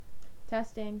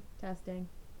Testing.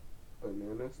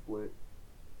 Banana split.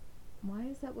 Why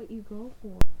is that what you go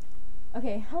for?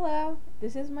 Okay, hello.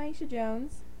 This is Maisha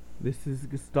Jones. This is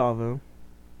Gustavo.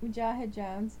 Mujahid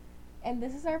Jones. And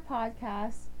this is our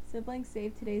podcast, Siblings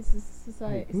Save Today's Hey,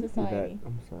 Society. can we do that?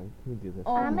 I'm sorry. Can we do this?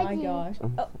 Oh I'm my Majid. gosh.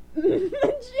 I'm Oh.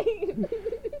 Majid.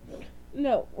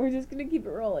 No, we're just going to keep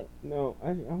it rolling. No,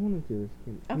 I want to do this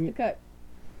again. Off the cut.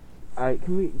 Alright,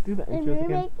 can we do the And intros we're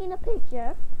again? making a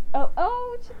picture.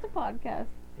 Oh, it's just a podcast.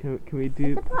 Can we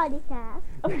do... It's a podcast.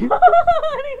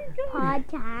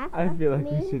 Podcast. I feel like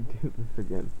we Me? should do this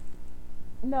again.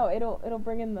 No, it'll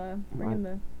bring in the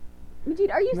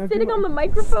Majid, are you Can I do sitting my- on the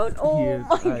microphone? Oh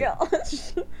Yes, my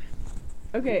gosh.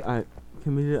 Okay. Alright,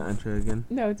 can we do the intro again?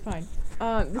 No, it's fine. This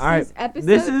Alright, is episode.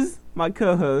 This is my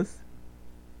co-host,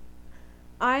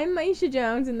 I'm Maisha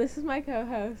Jones, and this is my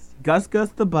co-host. Gus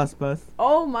the Bus Bus.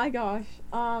 Oh my gosh.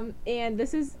 And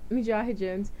this is Mujahid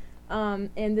Jones.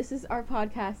 And this is our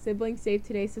podcast, Siblings Save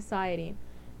Today's Society.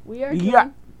 We are.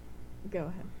 Yeah. Go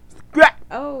ahead. Scrap!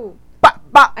 Oh, Ba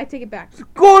ba! I take it back.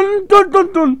 Gun dun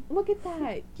dun dun! Look at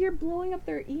that. You're blowing up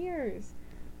their ears.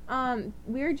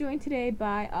 We are joined today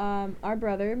by our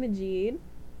brother Majid.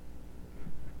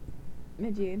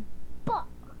 Majid. Bah.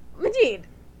 Majid.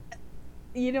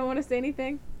 You don't want to say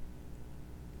anything?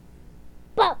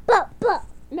 Bup.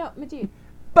 No, Majid.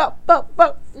 Ba ba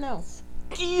ba! No.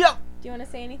 Yeah! Do you want to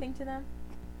say anything to them?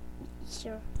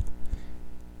 Sure.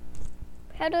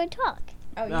 How do I talk?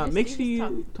 Oh, Make you sure just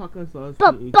talk. you talk as loud as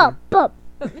Bup. you can. But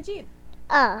Majid.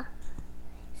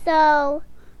 So,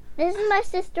 this is my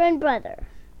sister and brother.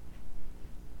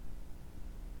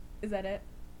 Is that it?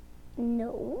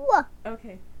 No.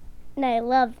 Okay. And I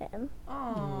love them.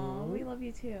 Aw, we love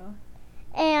you too.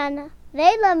 And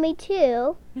they love me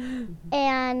too.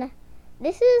 And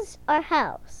this is our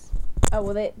house. Oh,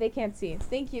 well, they can't see.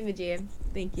 Thank you, Majid.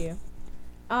 Thank you.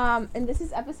 And this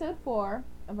is episode 4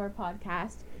 of our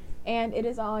podcast, and it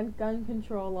is on gun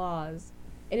control laws.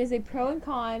 It is a pro and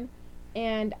con,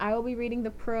 and I will be reading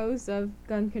the pros of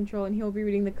gun control, and he will be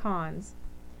reading the cons.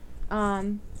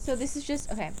 So this is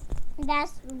just, okay.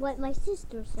 That's what my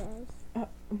sister says.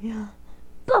 Yeah.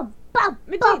 Bup.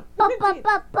 Majid, Majid.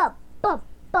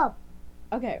 Bup.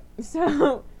 Okay,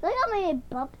 so, Look how many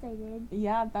bumps I did.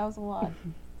 yeah, that was a lot.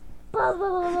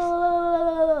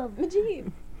 Bup.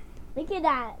 Majid. Look at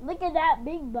that. Look at that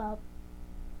big bump.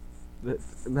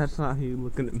 That's not how you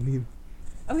looking at me.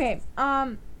 Okay,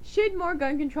 should more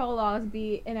gun control laws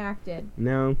be enacted?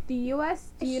 No. The United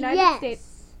Yes.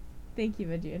 States. Thank you,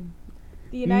 Majid.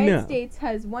 The United No. States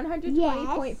has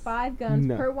 120.5 guns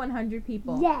No. per 100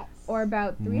 people, Yes. or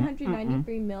about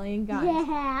 393 million guns,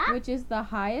 Yeah. which is the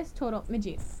highest total.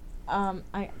 Majid, I'm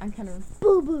kind of.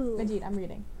 Boo boo. Majid, I'm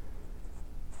reading.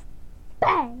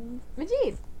 Bang.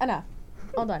 Majid, enough.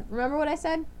 Hold on. Remember what I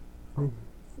said? No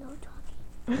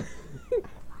talking.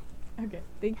 Okay,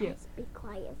 thank you. Guys, be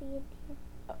quiet. Be in here.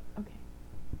 Oh, okay.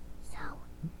 So,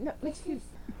 No, this Majid. is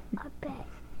our bed.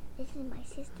 This is my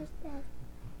sister's bed.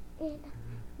 And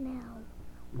now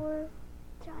we're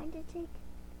trying to take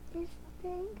this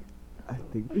thing. I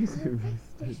think we should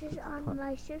This is on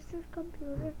my sister's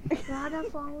computer. Not a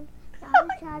phone. Not a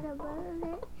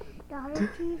tablet. Not a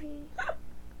TV.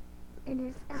 And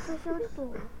it's episode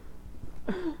 4.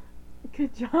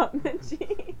 Good job,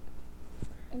 Majid.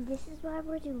 And this is why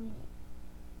we're doing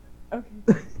it. Okay.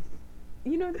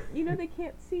 You know they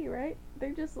can't see, right?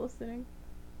 They're just listening.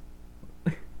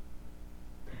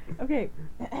 Okay.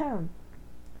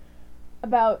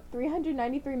 About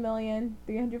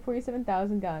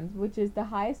 393,347,000 guns, which is the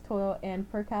highest total and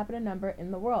per capita number in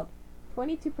the world.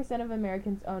 22% of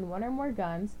Americans own one or more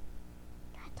guns.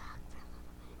 Can I talk for a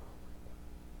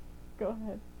little bit? Go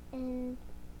ahead. In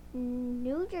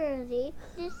New Jersey,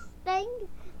 this thing,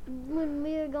 when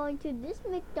we were going to this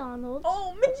McDonald's,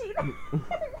 Oh, Majid!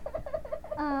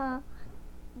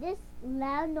 this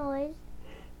loud noise,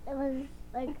 it was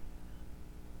like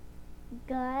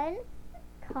gun,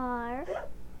 car,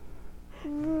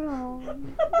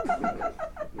 vroom,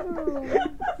 vroom.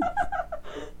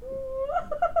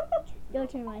 Don't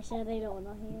turn my shit, they don't want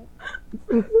to hear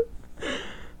it.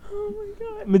 Oh my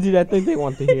god. Majid, I think they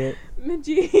want to hear it.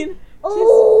 Majid.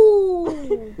 Oh!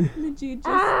 Majid just.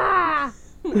 Ah!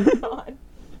 Oh my god.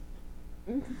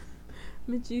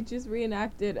 Majid just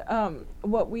reenacted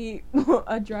what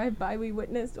a drive-by we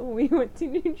witnessed when we went to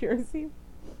New Jersey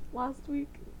last week.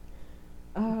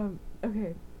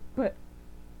 Okay, but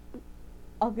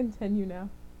I'll continue now.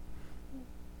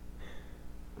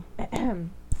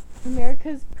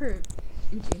 America's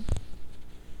Majid.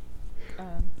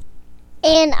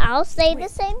 And I'll say Wait. the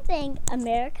same thing.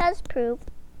 America's poop.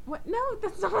 What? No,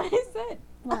 that's not what I said.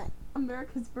 What?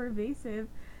 America's pervasive.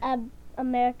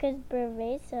 America's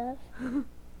pervasive.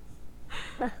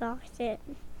 I lost it.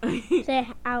 Say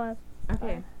our.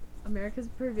 Okay. America's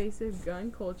pervasive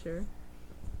gun culture.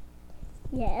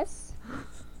 Yes.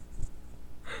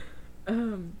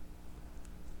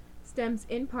 Stems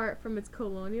in part from its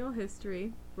colonial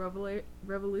history,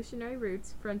 revolutionary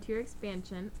roots, frontier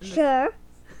expansion, and Sure.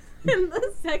 and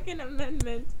the Second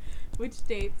Amendment, which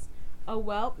states,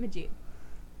 Majid,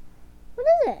 What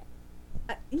is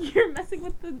it? you're messing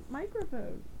with the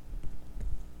microphone.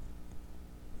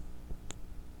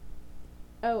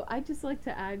 Oh, I just like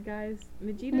to add, guys,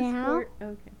 Majid is Now?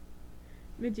 okay.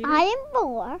 Majid I am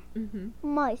 4. mm-hmm.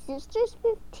 My sister's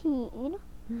 15.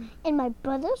 And my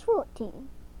brother's 14.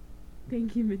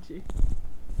 Thank you, Majid.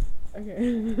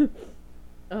 Okay.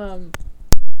 Where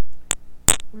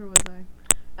was I?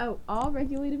 Oh, all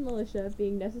regulated militia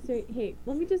being necessary. Hey,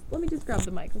 let me just grab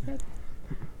the mic, okay?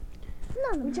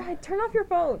 No. Majid, turn off your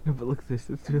phone. No, but look, this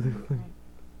is really funny.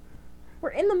 We're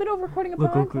in the middle of recording a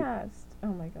Look, podcast. look, look. Oh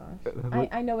my gosh. Look.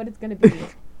 I know what it's gonna be.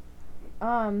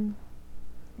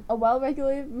 A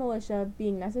well-regulated militia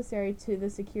being necessary to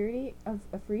the security of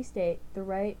a free state, the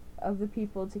right of the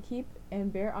people to keep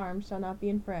and bear arms shall not be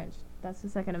infringed. That's the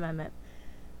Second Amendment.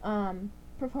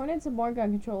 Proponents of more gun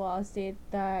control laws state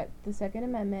that the Second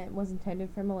Amendment was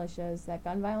intended for militias, that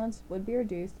gun violence would be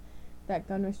reduced, that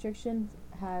gun restrictions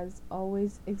has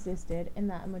always existed, and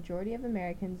that a majority of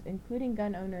Americans, including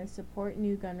gun owners, support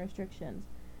new gun restrictions.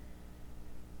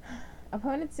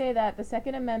 Opponents say that the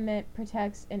Second Amendment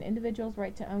protects an individual's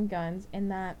right to own guns, and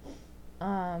that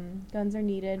guns are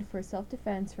needed for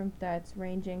self-defense from threats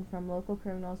ranging from local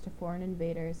criminals to foreign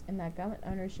invaders, and that gun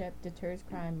ownership deters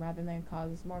crime rather than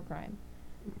causes more crime.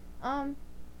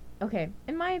 Okay,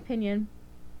 in my opinion.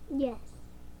 Yes.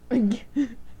 oh, In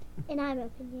my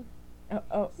opinion.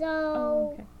 oh,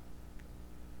 So. okay.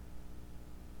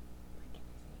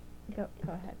 Go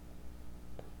ahead.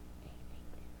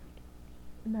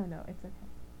 No, it's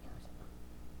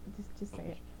okay. Just say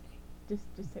it.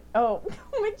 Just say. Oh,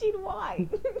 Majid, why?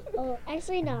 Oh,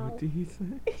 actually no. What did he say?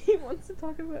 He wants to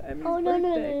talk about Emmy's Oh no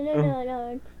birthday.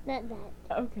 no, not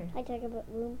that. Okay. I talk about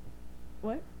room.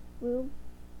 What? Room.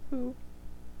 Who?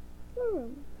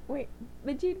 Room. Wait,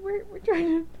 Majid, we're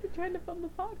trying to film the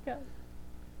podcast.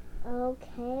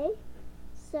 Okay.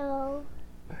 So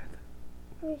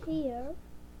we're here.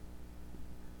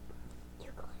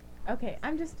 Okay,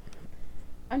 I'm just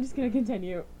gonna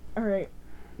continue. All right.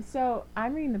 So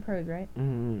I'm reading the prose, right?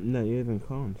 No, you're in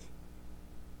cons.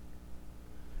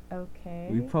 Okay.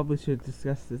 We probably should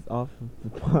discuss this off of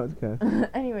the podcast.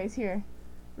 Anyways, here,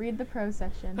 read the prose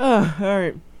section.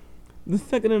 Alright. The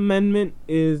Second Amendment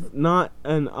is not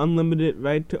an unlimited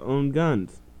right to own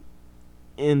guns.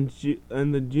 In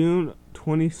the June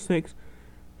 26,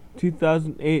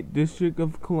 2008 District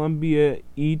of Columbia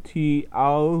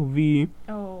et.al. v.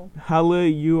 Oh. Heller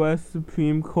U.S.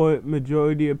 Supreme Court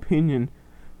Majority Opinion,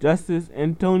 Justice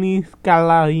Anthony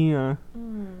Scalia,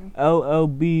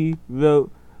 LLB,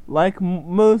 wrote, like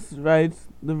most rights,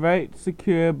 the right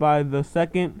secured by the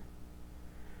Second...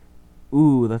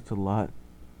 Ooh, that's a lot.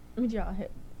 Majid,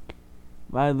 hit.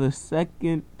 By the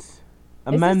Second Is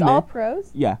Amendment... this all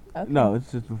prose? Yeah. Okay. No,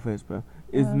 it's just the first bro.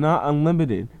 Is Oh. not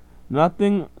unlimited.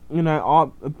 Nothing in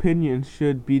our opinion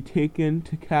should be taken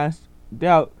to cast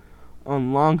doubt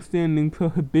on long-standing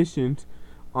prohibitions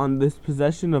on this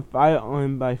possession of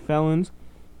firearm by felons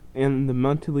and the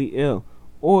mentally ill,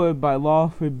 or by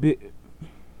law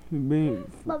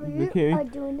Mama, you are carrying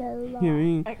doing a lot.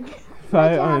 Majid, How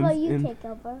firearms. about you And take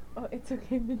over? oh, it's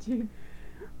okay, Majid.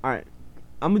 alright,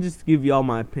 I'm gonna just give y'all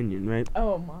my opinion, right?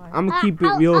 Oh my. I'm gonna keep it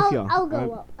real with y'all. I'll go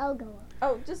alright? up. I'll go up.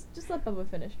 Oh, just let Bubba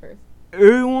finish first.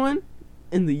 Everyone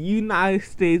in the United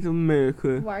States of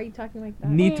America Why are you talking like that?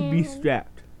 need to be And-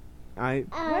 strapped. Alright?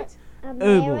 What?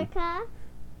 America,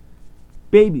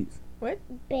 Babies,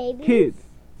 babies, kids,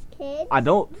 kids,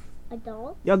 adults,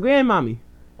 adults, your grandmommy,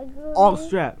 agree, all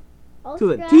strapped all to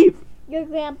the strapped, teeth. Your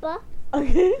grandpa,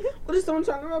 Okay. What is someone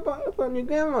talking about upon your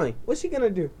grandmommy? What's she gonna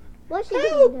do? what's she gonna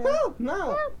do? Help! No!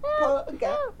 Help, Oh, help, okay.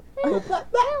 help, Oh, help, blah,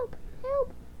 blah. help,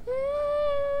 help,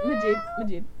 help.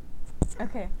 Majid.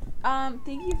 Okay. Thank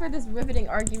you for this riveting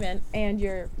argument and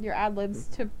your ad libs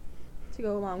to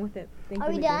go along with it. Thank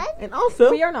Are you. we Majid. done? And also,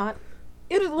 We are not.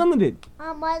 it is limited.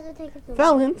 Why does it take us so long?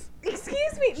 Felons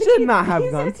Excuse me. Should Majid, not have he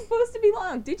said guns. it's supposed to be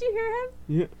long. Did you hear him?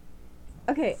 Yeah.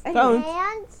 Okay. Felons.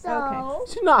 And so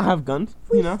should not have guns,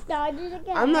 we you know. started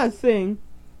again. I'm not saying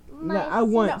My that I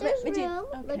want- sister's Majid, room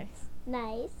okay. looks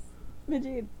nice,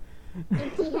 Majid.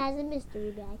 and she has a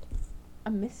mystery bag. A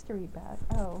mystery bag.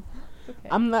 Oh. Okay.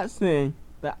 I'm not saying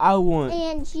that I want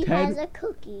And she Ted- has a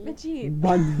cookie. Majid.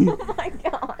 Bundy Oh my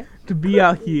god. to be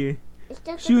out here It's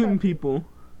just a shooting cookie. people.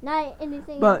 Not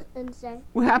anything But- inside.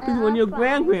 What happens when your fries.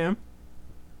 grand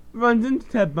runs into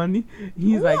Ted Bundy?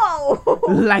 He's Whoa.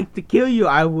 like to kill you,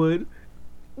 I would.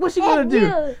 What's she gonna And do? you.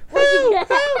 What's she Help,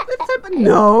 gonna- help, it's Ted Bundy.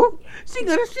 No, she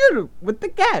gonna shoot him with the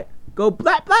cat. Go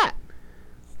blat blat.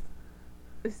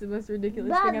 This is the most ridiculous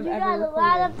Mom, thing I've you ever got a recorded.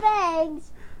 lot of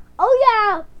bangs.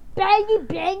 Oh yeah, bangy,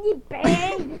 bangy,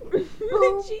 bang. boom,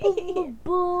 boom, boom,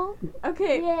 boom.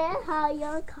 Okay. Yeah, how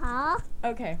your car?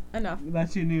 Okay. Enough.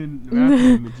 That's your new rap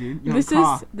name, Majid.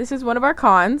 This is one of our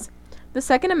cons. The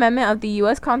Second Amendment of the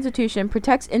U.S. Constitution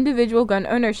protects individual gun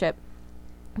ownership.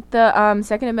 The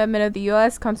Second Amendment of the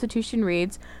U.S. Constitution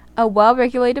reads, "A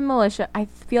well-regulated militia." I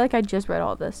feel like I just read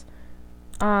all this.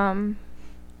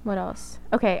 What else?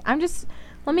 Okay,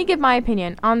 let me give my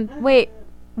opinion on. Wait,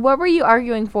 what were you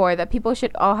arguing for? That people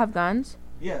should all have guns?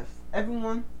 Yes,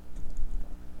 everyone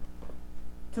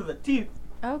to the teeth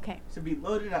Okay. should be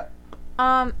loaded up.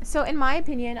 So in my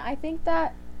opinion, I think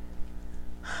that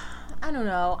I don't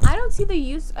know. I don't see the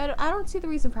use. I don't see the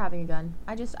reason for having a gun.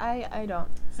 I don't.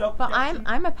 But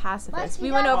I'm a pacifist.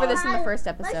 We went over this in the first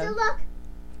episode. Look.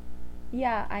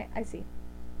 Yeah, I see.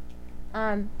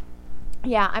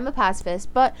 Yeah, I'm a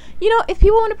pacifist. But if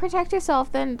people want to protect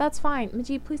yourself, then that's fine.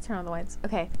 Majid, please turn on the lights.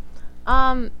 Okay.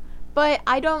 But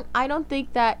I don't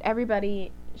think that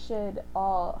everybody should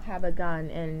all have a gun,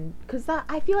 and because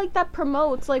I feel like that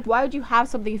promotes, like, why would you have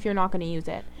something if you're not going to use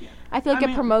it? Yeah. I feel like I it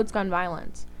mean- promotes gun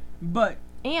violence. But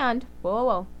And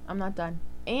whoa, I'm not done.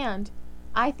 And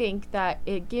I think that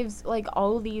it gives like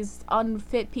all of these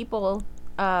unfit people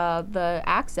the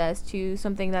access to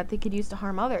something that they could use to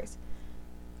harm others,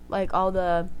 like all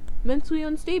the mentally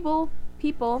unstable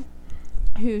people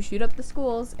who shoot up the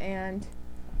schools, and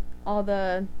all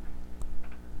the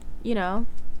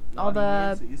all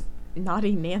the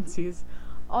naughty Nancy's,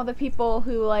 all the people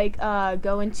who like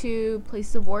go into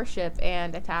places of worship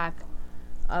and attack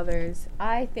others.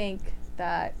 I think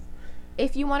that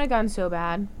if you want a gun so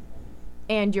bad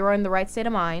and you're in the right state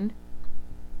of mind,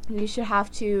 you should have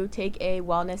to take a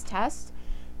wellness test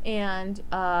and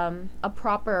a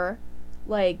proper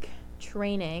like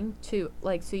training to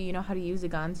like so you know how to use a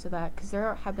gun, so that because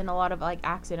there have been a lot of like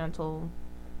accidental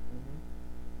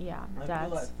I feel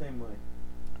deaths. that same way.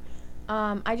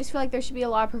 I just feel like there should be a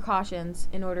lot of precautions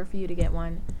in order for you to get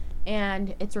one,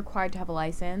 and it's required to have a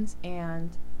license,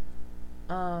 and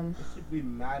It should be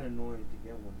mad annoying to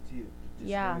get one too. To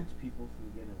Yeah. discourage people from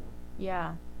getting one.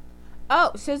 yeah.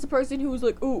 Oh, says the person who was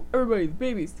like, "Oh, everybody, the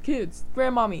babies, the kids,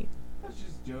 grandmommy." That's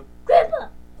just a joke. Grandpa.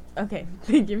 Okay,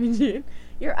 thank you, Majid.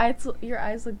 Your eyes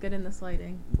look good in this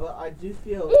lighting. But I do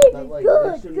feel It's that like good,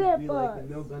 there shouldn't be Grandpa. like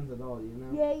no guns at all. You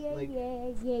know. Yeah, Like,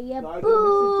 yeah. so I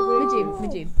Boo. get Majid,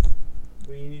 Majid.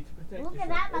 where you need to protect Look at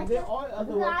yourself. that, And there like, are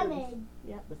other look at weapons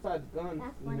me. besides guns.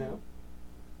 That's You funny. know.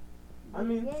 I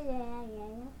mean,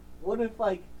 Yeah. what if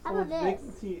like How someone about breaks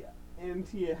this?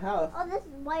 into your house Oh, this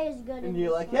why is good. and in you're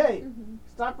this like, one. hey,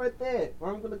 stop right there, or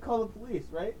I'm gonna call the police,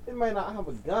 right? They might not have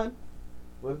a gun.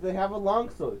 What if they have a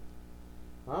longsword?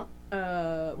 Huh?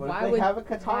 What Why if they have a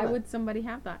katana? why would somebody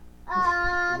have that?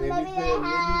 Maybe Maybe it's they a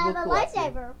have a medieval collection.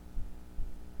 lightsaber.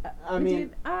 I mean,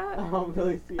 Majid, I don't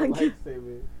really see a Okay.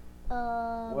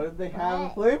 lightsaber. What if they have a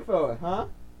what? flamethrower, huh?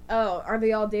 oh, are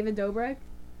they all David Dobrik?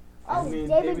 Oh, I mean,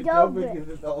 David Dobrik Dobrik.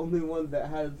 is the only one that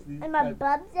has these And my types,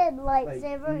 bub said like,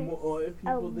 lightsaber. more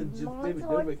people than just David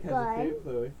longsword Dobrik has a gun.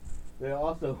 flamethrower. There are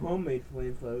also homemade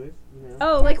flamethrowers, you know.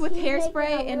 Oh, like with Does he make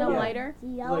hairspray it and a little lighter.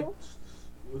 Like, deal?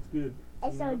 what's good?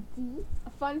 SOD. A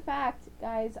fun fact,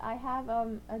 guys, I have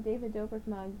a David Dobrik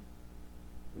mug.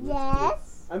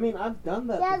 Yes. I mean, I've done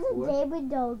that That's a before. David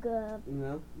Dobrik. You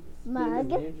know, Mug.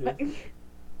 dangerous.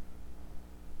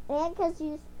 And because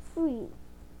he's free.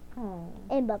 Oh.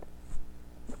 And Bub.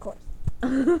 Of course.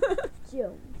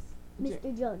 Jones.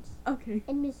 Mr. Jones. Okay,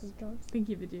 And Mrs. Jones. thank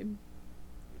you, Vijay.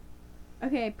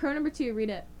 Okay, pro number 2, read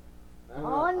it.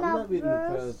 All not reading the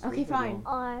numbers. pros. Okay, Leave it fine.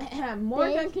 alone. Are More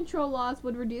Big. gun control laws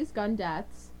would reduce gun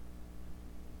deaths.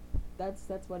 That's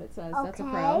what it says. That's a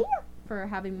okay. pro for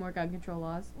having more gun control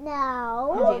laws. Now,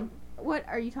 Vijay, what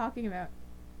are you talking about?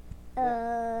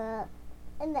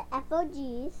 in the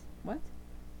FOGs. What?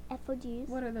 FOGs.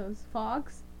 What are those?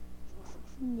 Fogs?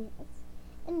 Yes.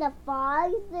 In the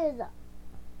fogs, there's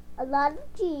a lot of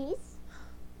cheese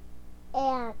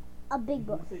and a big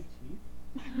Did you bush. say cheese?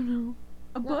 I don't know.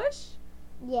 A bush?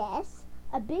 Yes,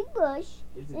 a big bush.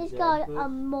 Is it It's jag called bush? a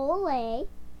mole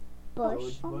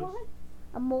bush. College bush?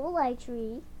 A mole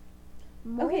tree.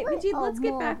 Okay, Mole Majid, or let's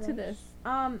get back to mole this.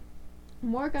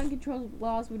 More gun control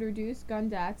laws would reduce gun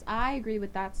deaths. I agree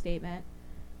with that statement.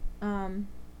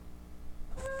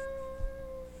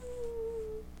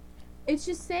 It's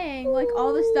just saying, like,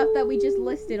 all the stuff that we just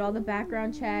listed, all the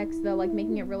background checks, the, like,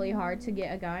 making it really hard to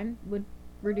get a gun would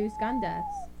reduce gun deaths.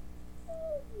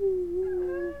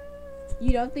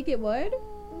 You don't think it would?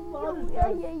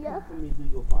 Yeah.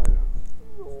 Illegal firearms.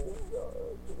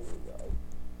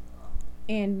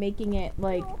 And making it,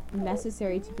 like,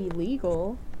 necessary to be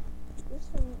legal.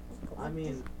 I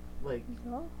mean, like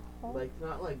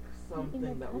not like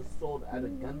something that was sold at a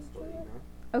gun store, you know?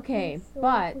 Okay,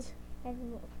 but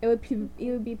it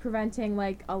would be preventing,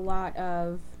 like, a lot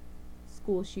of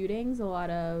school shootings, a lot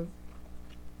of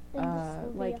a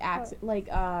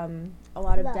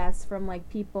lot of deaths from, like,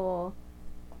 people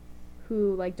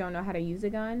who, like, don't know how to use a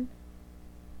gun,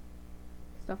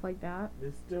 stuff like that.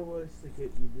 There's still ways to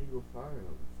get illegal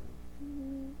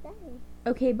firearms.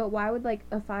 Okay, but why would, like,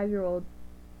 a 5-year-old,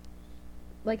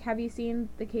 like, have you seen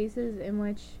the cases in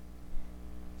which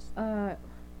yes,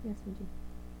 Minji.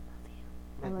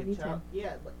 I love you too.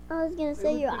 Yeah, I was gonna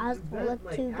say your eyes don't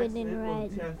look too good in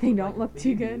red. They don't look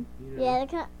too good? You know? Yeah, they're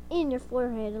kind of in your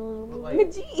forehead a little bit. Like-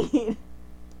 Majid!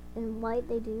 And white,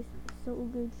 they do so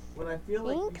good. What I feel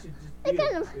like Pink? we should just They do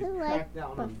kind of is feel crack like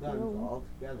down on guns buffalo.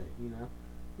 altogether, you know?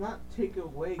 Not take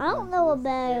away I don't guns know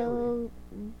necessarily, about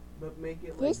but make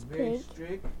it, like, this very pink.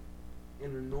 strict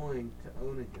and annoying to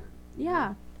own a gun. you Yeah.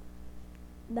 know?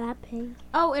 that pink.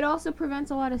 Oh, it also prevents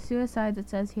a lot of suicides, it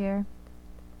says here.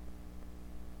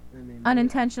 I mean,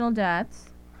 Unintentional deaths.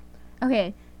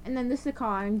 Okay, and then this is a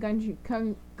con.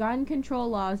 Gun control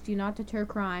laws do not deter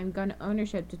crime. Gun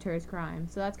ownership deters crime.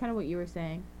 So that's kind of what you were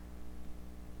saying.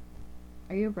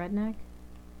 Are you a redneck?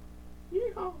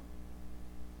 Yeehaw.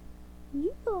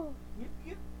 Yeah.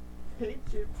 Yip. Hey,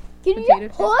 Chip. Giddy Potato up,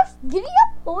 chips? horse. Giddy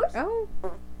up, horse. Oh.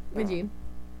 Majid.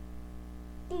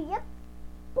 Giddy up,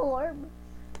 form.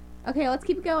 Okay, let's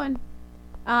keep it going.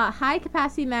 High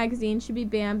capacity magazines should be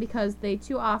banned because they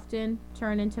too often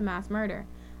turn into mass murder.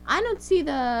 I don't see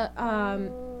the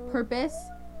purpose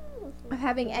of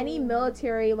having any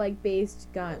military based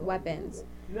weapons.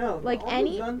 No, Like all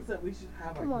any- the guns that we should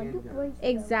have Come are on, you handguns. break it.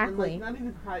 Exactly. And, like, not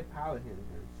even high power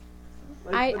handguns.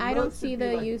 Like, the I don't most see should be,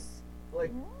 the like, use.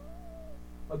 Like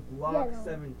a Glock Yellow.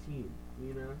 17,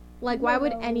 you know? Like, why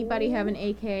would Yellow. anybody have an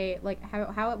AK? Like,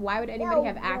 why would anybody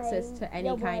have access to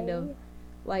any kind of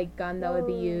gun that would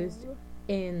be used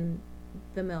in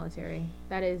the military?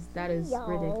 That is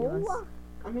ridiculous.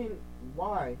 I mean,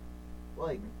 why?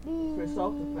 Like, for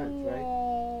self-defense,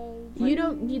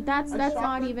 right? That's A not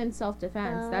shotgun? even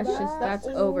self-defense. That's That's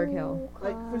overkill.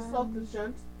 Like, for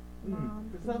self-defense,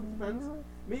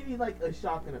 maybe like a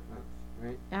shotgun offense,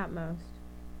 right? At most.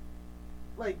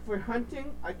 Like, for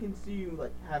hunting, I can see you,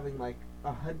 like, having, like,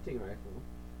 a hunting rifle,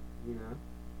 you know?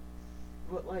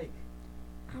 But, like,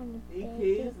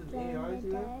 AKs and ARs,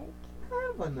 you know? Kind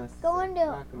of unnecessary. Going to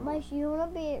not gonna my lie.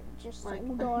 unit be just Like,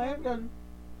 so a dark handgun,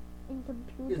 and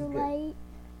computer is good. light.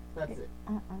 that's it.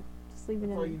 Just leave it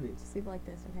That's all you need. Just leave it like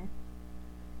this, okay?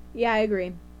 Yeah, I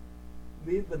agree.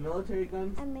 Leave the military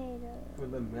guns I made for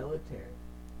the military.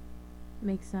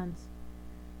 Makes sense.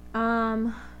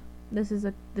 This is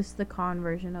the con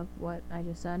version of what I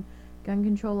just said. Gun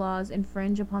control laws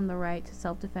infringe upon the right to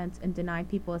self-defense and deny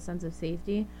people a sense of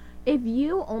safety. If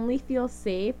you only feel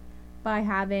safe by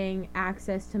having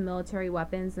access to military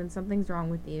weapons, then something's wrong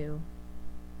with you.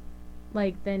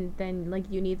 Then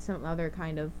you need some other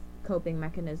kind of coping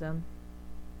mechanism.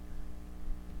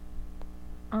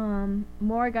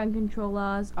 More gun control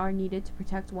laws are needed to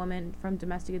protect women from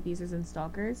domestic abusers and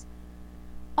stalkers.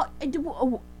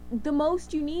 The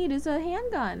most you need is a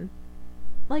handgun.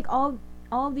 Like all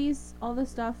this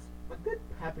stuff. A good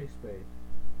pepper spray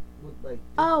would, like,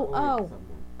 Oh, destroy oh. someone,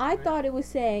 I right? thought it was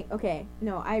saying, okay,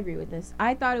 no, I agree with this.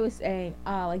 I thought it was saying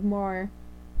more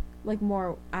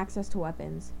access to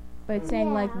weapons. But it's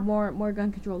saying Yeah. more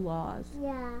gun control laws.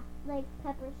 Yeah, like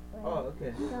pepper spray. Oh,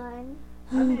 okay. Gun.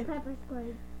 I mean, Pepper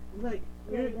spray. like,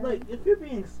 Yeah. if you're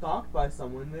being stalked by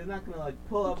someone, they're not gonna, like,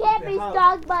 pull You up can't at be your house.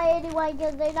 stalked by anyone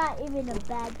because they're not even a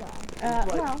bad guy.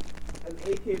 Like, Well, an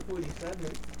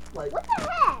AK-47, like, What the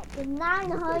heck? In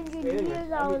 900 scary.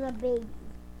 years, I I was mean- a baby.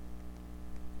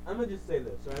 I'm gonna just say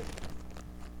this, right?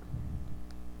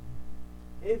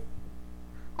 If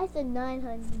I said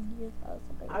 900 years, I was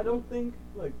a baby. I don't think,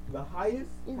 like, the highest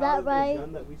Is that caliber right?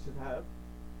 gun that we should have,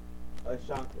 a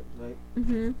shotgun, right?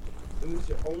 mhm. And we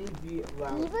should only be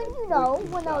allowed. Even, like, you know,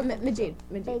 14 when I was shots. Majid.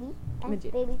 baby, as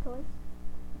Midget. baby toys.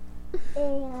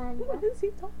 And What is he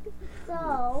talking?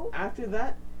 so, After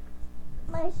that,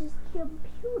 my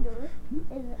computer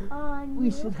is on we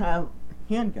should have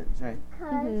handguns, right?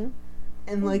 because Mhm.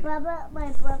 And my like, brother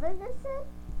just said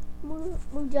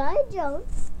Mujahid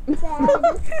Jones said,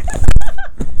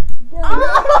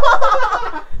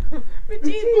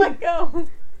 Majid, let go.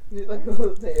 Just like the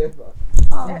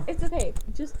earbud. It's okay.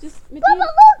 Just Majid. Papa,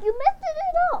 look, you messed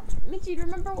it up. Majid,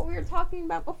 remember what we were talking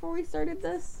about before we started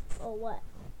this? Oh, what?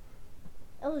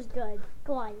 It was good.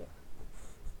 Quiet.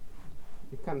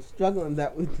 You're kind of struggling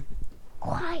that with.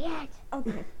 Quiet.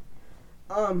 Okay.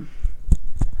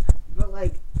 But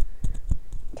like,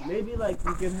 maybe like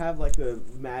we could have like a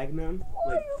Magnum,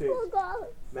 like You forgot.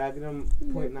 Magnum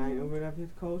 .9 or whatever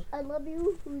it's called. I love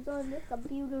you. Who's on the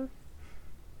computer?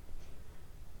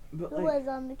 But Who like, was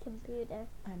on the computer?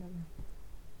 I don't know.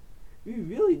 we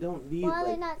really don't need Why are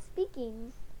they like. not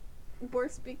speaking? We're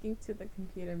speaking to the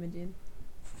computer, Majid.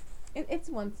 It's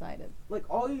one-sided. Like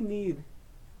all you need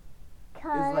is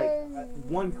like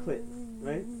one clip,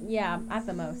 right? Yeah, at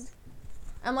the most.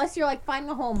 Unless you're like finding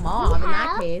a whole mob. In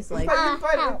that case, like If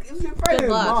you're fighting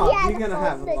a luck. mob, Yeah, you're the gonna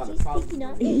have phone a that lot she's of problems. speaking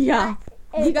of. yeah,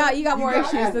 you got more gotta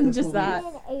issues ask than the just that.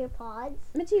 police. And AirPods.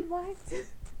 Majid, what?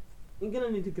 You're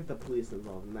gonna need to get the police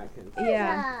involved in that kind of thing.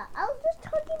 Yeah. I was just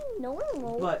talking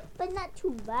normal, But but not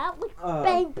too loud. Like uh,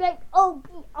 bang bang. Oh,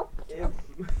 if,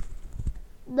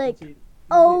 like Gee,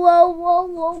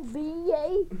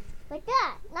 B-A. Like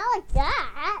that. Not like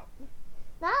that.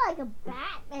 Not like a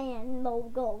Batman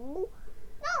logo.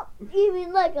 Not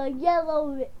even like a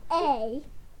yellow A.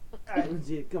 Alright,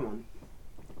 Gee, come on.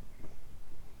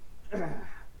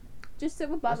 Just sit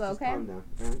with Let's Bubba, just okay? calm down,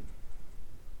 alright?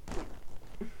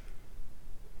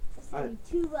 It's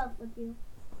too rough with you.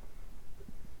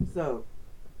 So,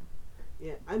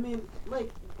 yeah, I mean,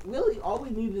 like, really, all we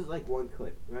need is like one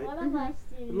clip, right? What am I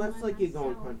doing Unless by like you're going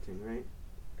myself hunting, right?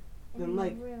 in Then my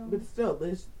like, room? but still,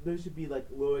 there should be like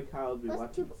lower caliber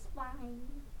Let's do weapons. fine.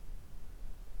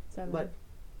 7. But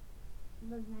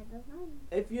But never mind.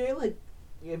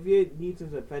 if you need to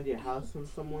defend your house from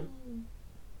someone,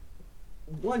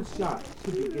 one shot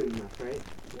should be good enough, right?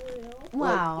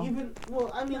 Wow.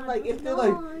 Like, I mean, like, if they're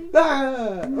like,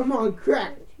 ah, I'm on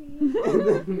crack,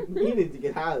 then you need to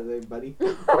get out of there, buddy.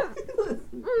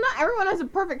 Not everyone has a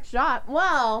perfect shot.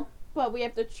 Well, but we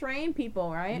have to train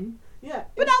people, right? Mhm. Yeah,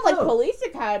 But it's not like still- police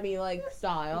academy like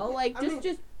style. Like I mean,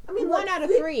 just I mean, one like, out of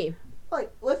six- 3.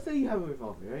 Like, let's say you have a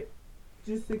revolver, right?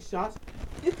 Just 6 shots.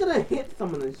 It's gonna hit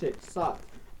someone and shit sucks.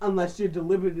 Unless you're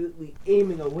deliberately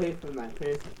aiming away from that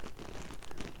person.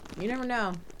 You never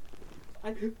know.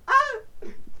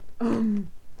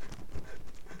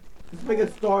 Just make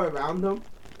a star around them.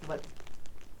 Like,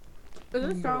 Is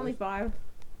this star only 5?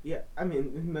 yeah, I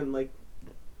mean, and then like,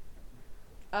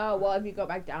 Oh well, if you go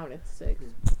back down, it's 6.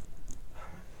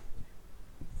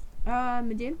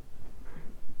 Majid.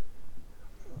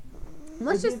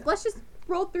 Let's just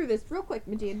roll through this real quick,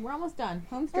 Majid. We're almost done.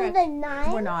 Home In stretch. the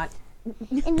ninth, We're not.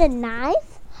 in the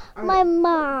ninth, my alright,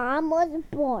 mom was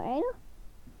born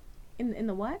In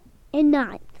the what? in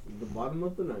ninth, the bottom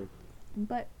of the knife.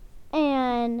 But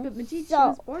and Majid, she so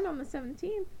was born on the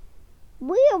 17th.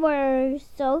 we were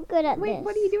so good at Wait, this.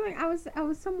 what are you doing? I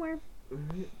was somewhere.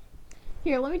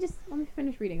 Here, let me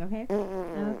finish reading, okay?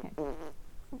 Okay.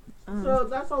 So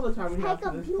that's all the time we Hey, have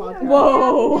for this computer. podcast.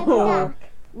 Whoa.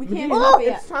 We Majid, can't stop it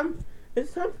it's yet. time.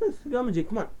 It's time for us to go, Majid.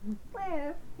 Come on.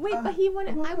 Where? Wait, but he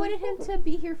wanted. I wanted him to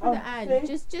be here for the end. Okay.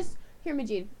 Just here,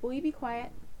 Majid. Will you be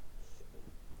quiet?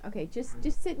 Okay, just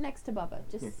sit next to Bubba.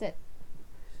 Just Yeah.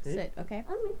 sit. Okay.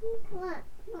 I'm making flat.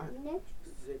 Come on,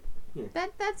 next.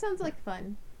 That sounds like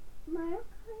fun. Mario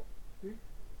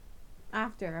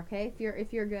After, okay?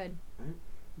 If you're good.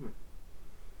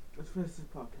 Let's finish this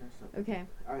podcast up. Okay.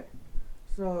 Alright.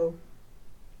 So,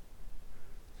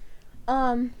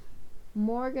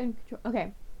 More gun control.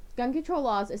 Okay. Gun control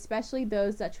laws, especially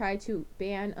those that try to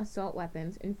ban assault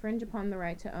weapons, infringe upon the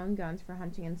right to own guns for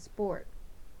hunting and sport.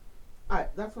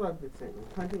 alright, that's what I've been saying.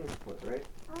 Hunting and sport, right?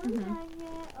 Are you done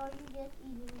yet, or are you just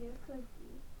eating your cookie?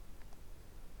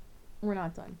 We're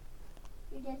not done.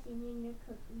 You're just eating your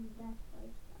cookie. That's why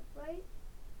stuff, right?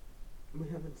 We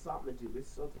haven't stopped, Majid. We're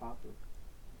still talking.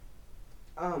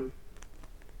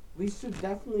 We should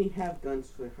definitely have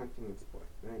guns for hunting and sport,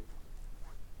 right?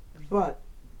 But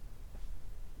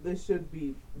there should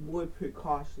be more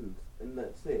precautions in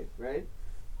that safe, right?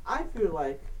 I feel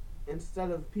like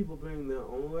instead of people bringing their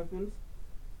own weapons,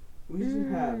 we should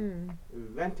have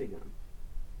rent a gun.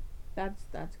 That's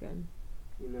good.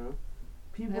 You know,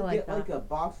 people like get that. like a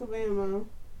box of ammo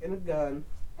and a gun,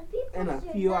 And people And a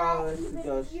should few not hours to even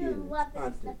go use shooting. weapons to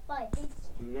Hunting. fight.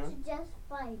 They you know, should just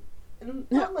fight. and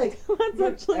not like That's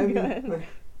not actually every- good. like,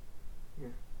 yeah,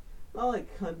 not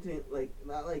like hunting, like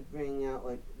not like bringing out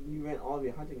like you rent all of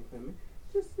your hunting equipment,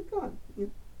 just a gun, you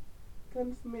know,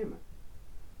 guns, some ammo.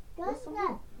 Guns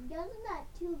are not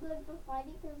too good for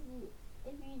fighting because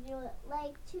if you do it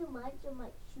like too much, it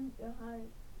might shoot your heart.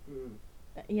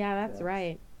 Yeah, that's Yeah.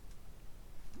 right.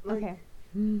 Like, Okay.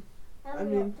 And I we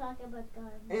mean- don't talk about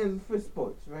guns. And for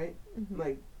sports, right? Mhm.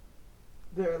 Like,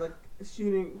 they're like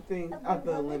shooting things at the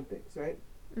Everyone- Olympics, right?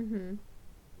 Mhm.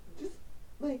 Just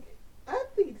like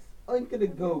athletes aren't gonna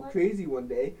go Everyone- crazy one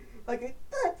day. Like,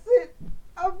 that's it.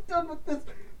 I'm done with this.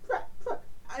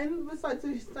 And besides,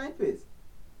 there's snipers.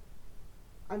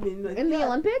 I mean, like, In the yeah,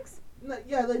 Olympics?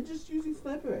 yeah, they're just using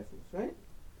sniper rifles, right?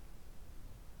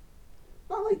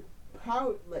 Not like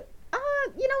power, like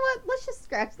You know what? Let's just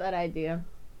scratch that idea.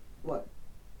 what?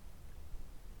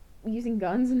 Using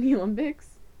guns in the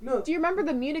Olympics? No, Do you remember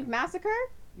the Munich massacre?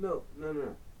 no,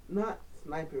 not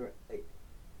sniper, like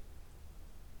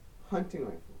hunting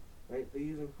rifles, right? They're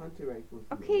using hunting rifles. in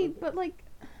the Okay, Olympics. but like,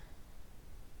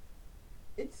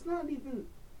 It's not even.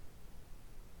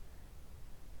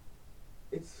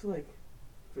 It's like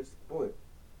for sport,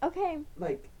 okay,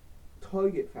 like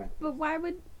target practice. but why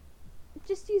would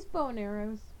just use bow and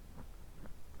arrows?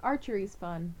 Archery's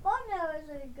fun. Bow and arrows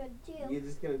are good too. You're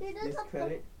just gonna You just have to-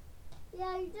 discredit.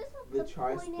 Yeah, you just have The to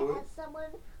try point it sports? at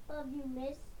someone, but if you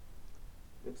miss,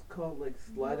 It's called like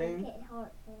you sledding, get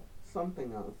heart hit.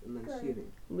 something else, and then Good.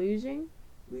 shooting. Losing?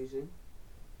 Legion.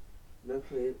 No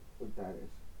clue what that is.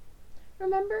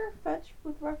 Remember Fetch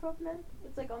with Rifleman?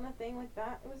 It's like on the thing like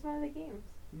that. It was one of the games.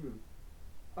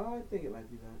 Oh, I think it might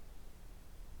be that.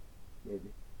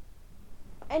 Maybe.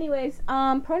 Anyways,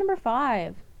 pro number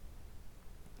 5.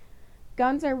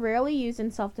 Guns are rarely used in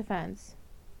self-defense.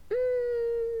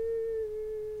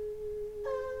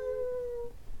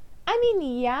 I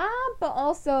mean, yeah, but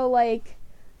also, like,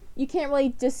 you can't really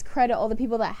discredit all the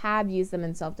people that have used them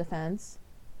in self-defense.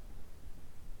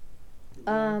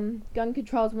 Gun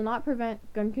control laws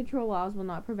will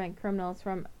not prevent criminals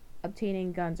from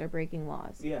obtaining guns or breaking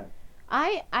laws. Yeah.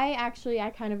 I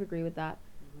kind of agree with that.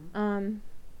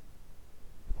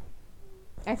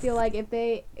 I feel like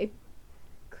if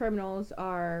criminals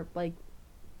are like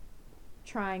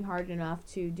trying hard enough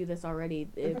to do this already,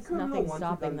 If a it's criminal nothing wants a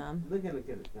stopping gun, them. They're gonna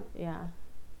get it done, Yeah.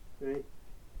 right?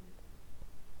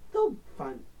 They'll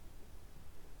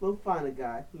find a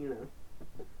guy, you know.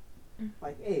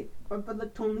 Like, hey, but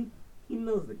like Tony, he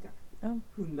knows the guy. Oh.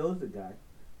 Who knows the guy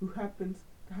who happens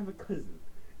to have a cousin.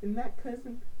 And that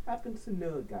cousin happens to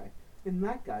know a guy. And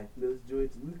that guy knows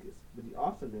George Lucas. But he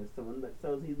also knows someone that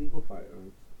sells illegal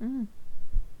firearms. Mm.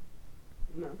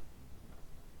 You know.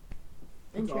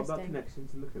 It's all about Interesting.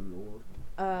 connections in the criminal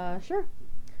world. Sure.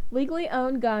 Legally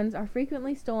owned guns are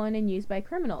frequently stolen and used by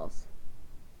criminals.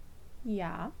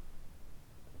 Yeah.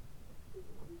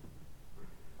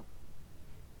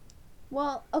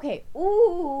 Well, okay.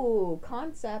 Ooh,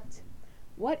 concept.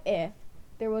 What if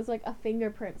there was like a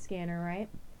fingerprint scanner, right?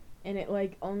 And it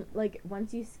like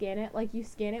once you scan it, like you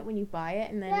scan it when you buy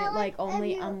it, and then Yeah, it like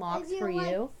only if you, unlocks if for like,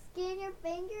 you. Scan your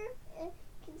finger, it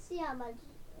can see how much,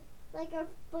 like a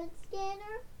foot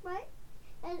scanner, right?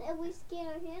 And if we scan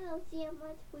our hand, it'll see how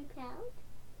much we pound.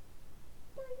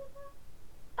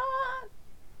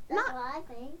 That's Not what I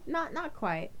think. not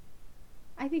quite.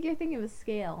 I think you're thinking of a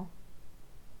scale.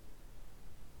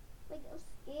 Like a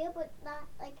scale, but not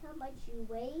like how much you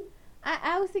weigh.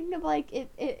 I was thinking of like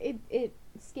it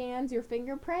scans your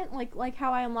fingerprint, like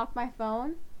how I unlock my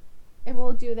phone. It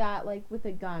will do that like with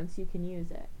a gun, so you can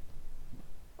use it.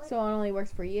 So it only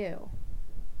works for you.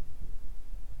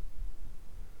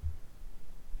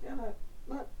 Yeah,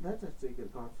 that's actually a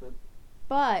good concept.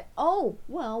 But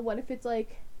what if it's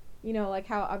like, you know, like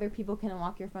how other people can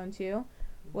unlock your phone too?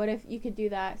 What if you could do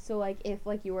that? So like if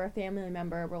like you were a family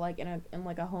member, or like in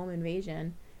like a home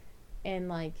invasion, and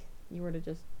like you were to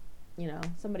just, you know,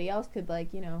 somebody else could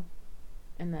like, you know,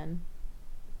 and then.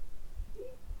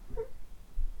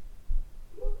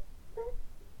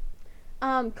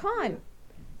 Con.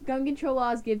 Gun control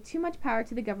laws give too much power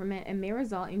to the government and may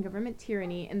result in government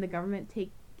tyranny and the government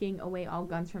taking away all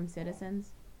guns from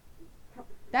citizens.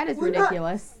 That is We're not-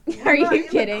 ridiculous. We're Are not you in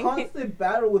kidding? a constant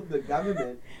battle with the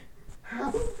government. How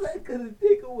is that gonna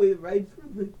take away rights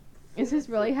from the? Is this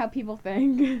really how people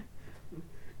think?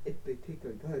 If they take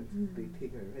our guns, they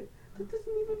take our rights. That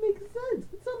doesn't even make sense.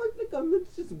 It's not like the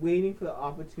government's just waiting for the I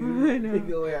opportunity know. to take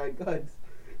away our guns.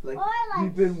 Like, Or like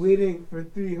we've been waiting for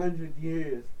 300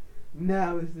 years.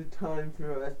 Now is the time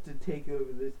for us to take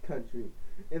over this country.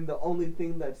 And the only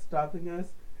thing that's stopping us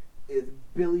is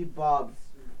Billy Bob's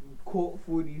Colt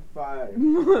 45.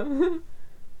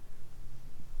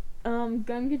 Gun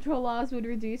control laws would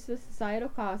reduce the societal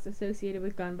costs associated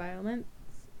with gun violence.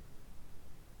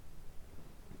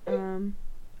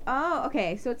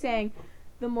 Okay, so it's saying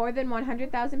The more than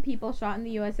 100,000 people shot in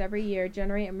the U.S. every year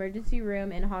generate emergency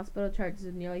room and hospital charges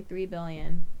of nearly $3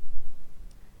 billion.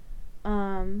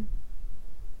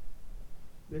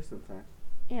 There's some facts.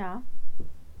 Yeah.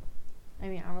 I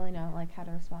mean, I don't really know, like, how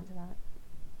to respond to that.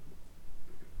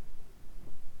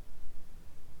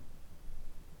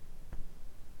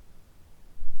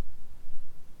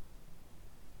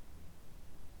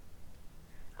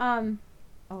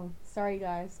 Oh, sorry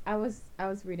guys. I was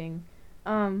reading.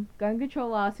 Gun control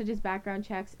laws such as background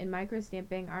checks and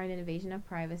microstamping are an invasion of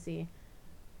privacy.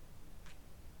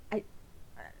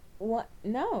 What?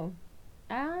 No.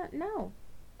 No.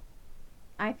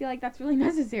 I feel like that's really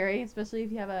necessary, especially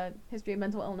if you have a history of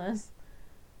mental illness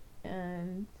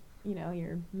and, you know,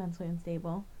 you're mentally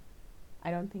unstable.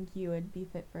 I don't think you would be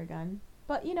fit for a gun.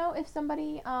 But, you know, if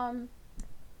somebody,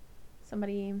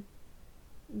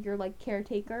 your, like,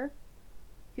 caretaker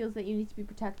feels that you need to be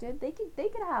protected, they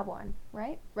could have one,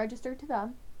 right? Registered to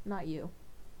them, not you.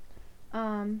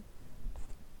 A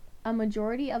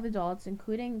majority of adults,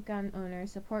 including gun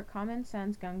owners, support common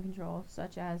sense gun control,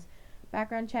 such as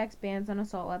background checks, bans on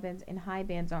assault weapons, and high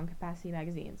bans on capacity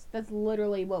magazines. That's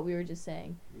literally what we were just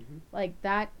saying. Mm-hmm. Like,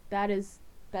 that's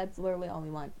literally all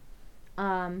we want.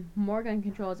 More gun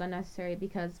control is unnecessary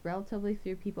because relatively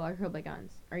few people are killed by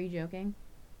guns. Are you joking?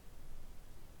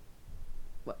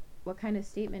 What kind of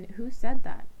statement? Who said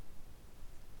that?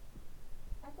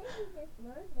 I think you just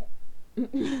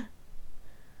learned it.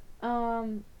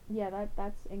 Yeah,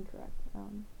 that's incorrect.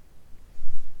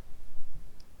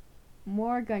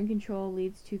 More gun control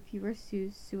leads to fewer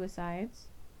suicides.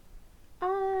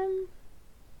 I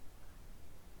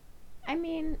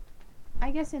mean, I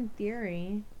guess in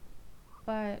theory,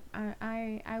 but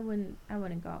I wouldn't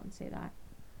go out and say that.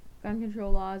 Gun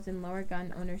control laws and lower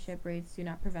gun ownership rates do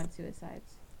not prevent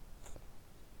suicides.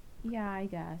 Yeah, I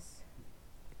guess.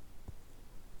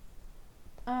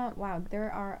 Wow,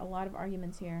 there are a lot of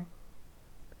arguments here.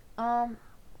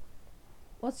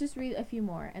 Let's just read a few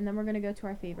more, and then we're gonna go to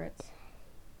our favorites.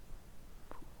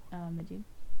 Majid?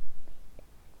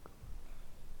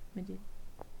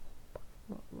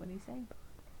 What are you saying?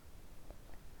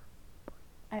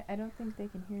 I don't think they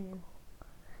can hear you.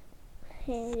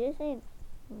 Hey, this ain't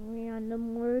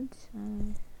random words.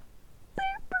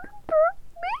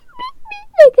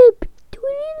 Like a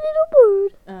tweeny little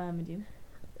bird. Majid?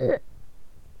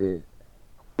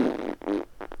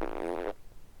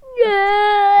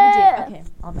 Yeah. Okay,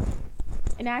 all done.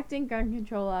 Enacting gun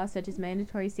control laws such as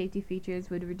mandatory safety features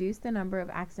would reduce the number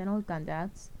of accidental gun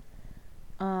deaths.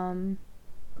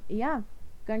 Yeah.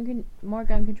 More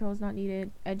gun control is not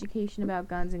needed. Education about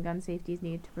guns and gun safety is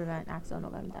needed to prevent accidental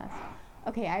gun deaths.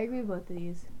 Okay, I agree with both of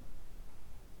these.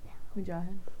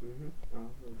 Mujahid.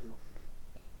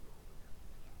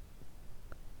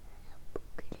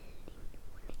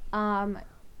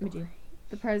 Majid.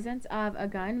 The presence of a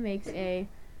gun makes a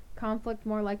conflict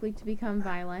more likely to become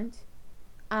violent.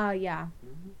 Yeah.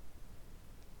 Mm-hmm.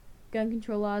 Gun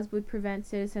control laws would prevent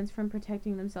citizens from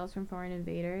protecting themselves from foreign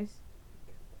invaders.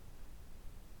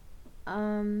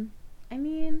 I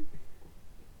mean,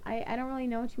 I don't really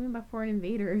know what you mean by foreign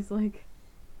invaders, like.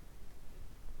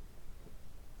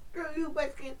 Girl, you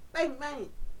Mexican, bang bang.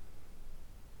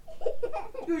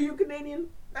 Girl, you Canadian,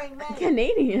 bang bang.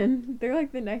 Canadian? They're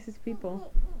like the nicest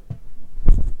people.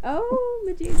 Oh,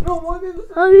 Majid. No more people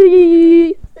say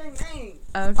Okay. bang bang.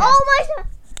 Okay. Oh my god.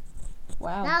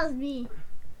 Wow. That was me.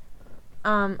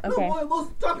 No Okay. more of those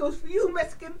tacos for you,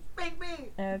 Mexican, bang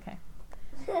bang. Okay.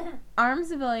 Armed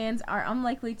civilians are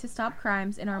unlikely to stop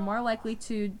crimes and are more likely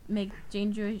to make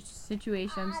dangerous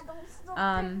situations,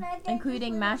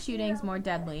 including mass shootings, more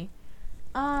deadly.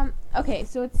 Okay,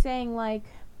 so it's saying like,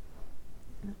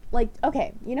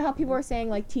 okay, you know how people are saying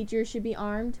like teachers should be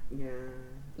armed? Yeah.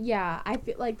 Yeah, I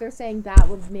feel like they're saying that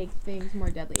would make things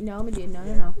more deadly. No, Majid,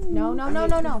 no.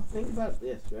 Think about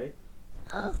this, right?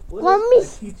 What Mommy.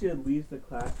 if a teacher leaves the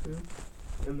classroom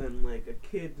and then like a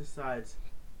kid decides,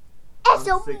 I'm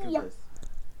sick of this.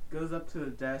 Goes up to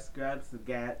the desk, grabs the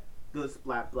gat, goes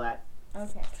splat blat.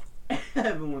 Okay.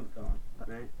 Everyone's gone,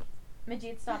 right?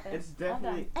 Majid, stop it. It's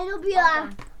definitely, It'll be All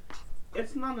done.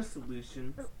 it's not a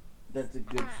solution. That's a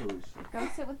good solution. Go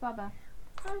sit with Baba.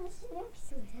 next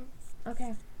to him.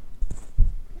 Okay.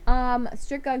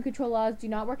 Strict gun control laws do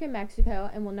not work in Mexico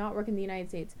and will not work in the United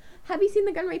States. Have you seen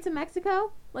the gun rates in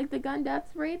Mexico? Like the gun death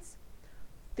rates?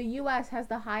 The U.S. has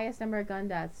the highest number of gun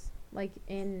deaths, like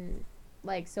in,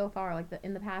 like so far, like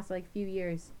in the past like few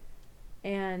years,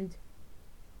 and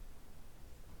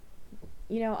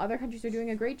you know other countries are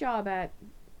doing a great job at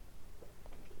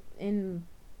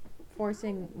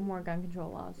enforcing more gun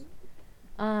control laws.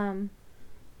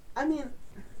 I mean,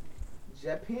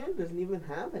 Japan doesn't even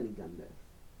have any gun deaths.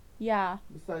 Yeah,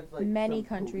 Besides, like, many some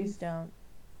countries police, don't.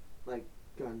 like,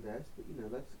 gun deaths, but, you know,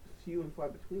 that's few and far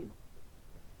between.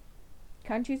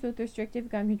 Countries with restrictive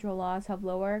gun control laws have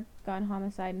lower gun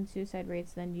homicide and suicide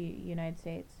rates than United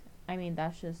States. I mean,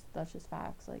 that's just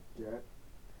facts. Like, Yeah.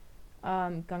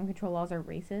 gun control laws are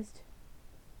racist.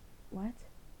 What?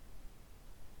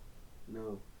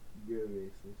 No, you're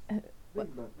racist. what-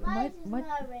 Think about that. Mine is what-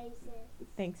 not racist.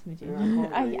 Thanks, Majid. Yeah,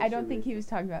 I'm I always don't think he racist. was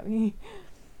talking about me.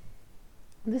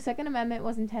 The Second Amendment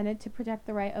was intended to protect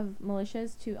the right of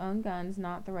militias to own guns,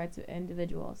 not the rights of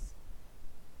individuals.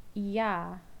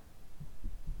 Yeah.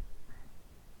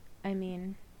 I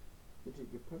mean, Did you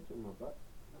get punched in my butt?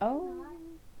 oh,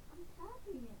 I'm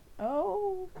tapping it.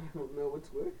 oh. I don't know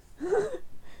what's worse.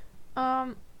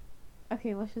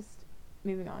 Okay, let's just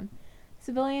moving on.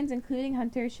 Civilians, including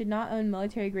hunters, should not own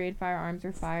military-grade firearms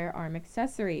or firearm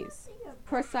accessories.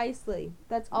 Precisely.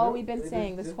 That's all No, we've been it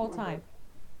saying is this just whole my time.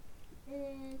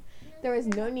 It's There is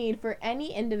no need for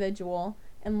any individual,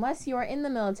 unless you are in the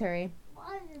military,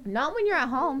 not when you're at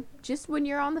home, just when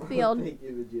you're on the field, Thank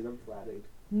you, Vegeta. I'm flattered.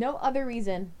 no other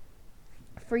reason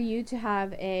for you to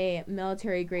have a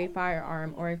military-grade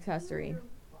firearm or accessory.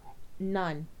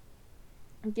 None.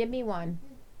 Give me one.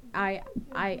 I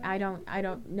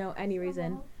don't know any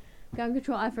reason. Gun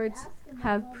control efforts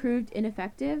have proved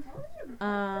ineffective.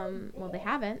 Well, they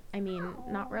haven't. I mean,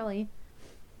 not really.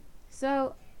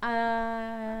 So,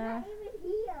 that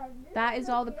is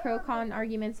all the pro-con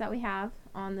arguments that we have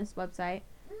on this website.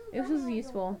 It was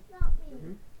useful.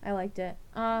 I liked it.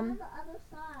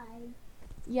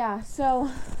 Yeah, so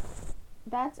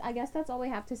I guess that's all we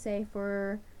have to say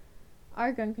for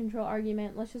our gun control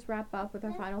argument. Let's just wrap up with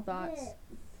our final thoughts.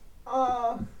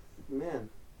 Man.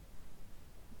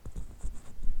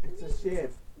 It's a shame.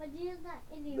 But you're not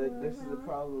anywhere That this is a around.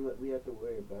 problem that we have to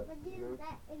worry about. But You you're know?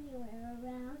 not anywhere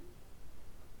around.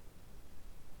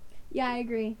 Yeah, I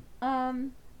agree.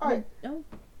 Alright, Oh,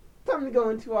 time to go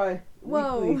into our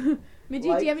whoa. weekly.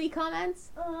 Majid, do you have any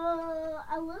comments?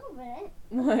 A little bit.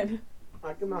 What?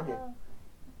 Alright, come out here.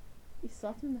 You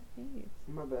slapped him in the face.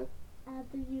 My bad.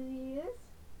 After New Year's.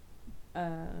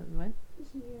 What?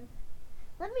 Here.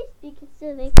 Let me speak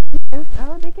so they.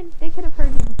 Oh, they could have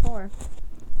heard you before.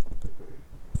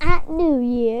 At New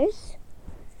Year's.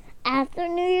 After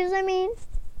New Year's, I mean,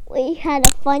 we had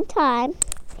a fun time.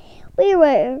 We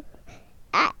were.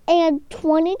 And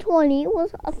 2020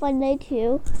 was a fun day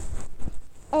too.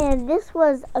 And this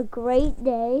was a great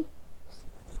day.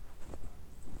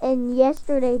 And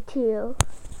yesterday too.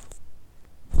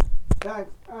 Guys,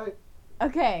 alright.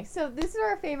 Okay, so this is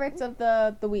our favorites of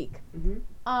the week. You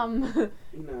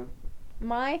know.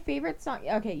 My favorite song.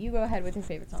 Okay, you go ahead with your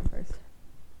favorite song first.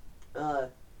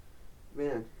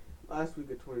 Man, last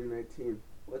week of 2019,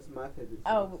 what's my favorite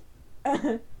song?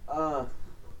 Oh.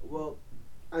 Well,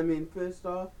 I mean, first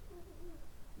off,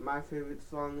 my favorite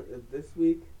song of this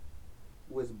week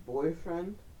was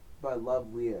Boyfriend by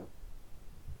Love Leo.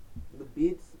 The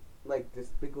beats, like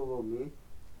Despicable Me,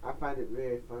 I find it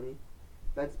very funny.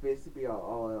 That's basically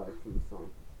all I like from the song.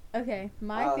 Okay,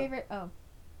 my favorite. Oh.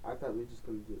 I thought we were just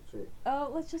gonna do it straight. Oh,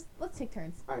 let's take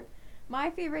turns. Alright. My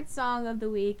favorite song of the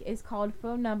week is called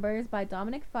Phone Numbers by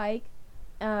Dominic Fike,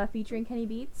 featuring Kenny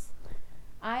Beats.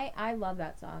 I love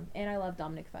that song, and I love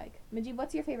Dominic Fike. Majid,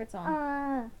 what's your favorite song?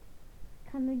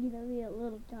 Kind of gonna be a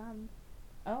little dumb.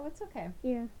 Oh, it's okay.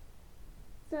 Yeah.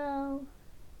 So,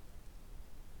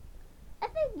 I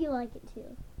think you like it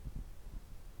too.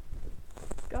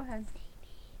 Go ahead.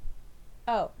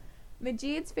 Oh,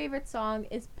 Majid's favorite song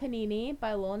is Panini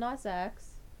by Lil Nas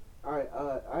X. Alright,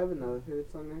 I have another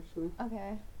favorite song actually.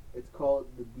 Okay. It's called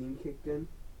The Bean Kicked In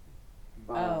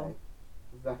by Oh.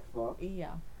 Zach Fox.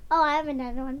 Yeah. Oh, I have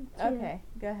another one too. Okay,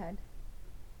 go ahead.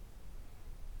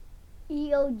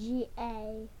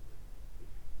 EOGA.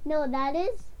 No, that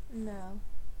is No.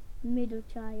 Middle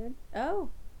Child. Oh.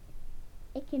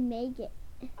 It can make it.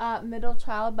 Middle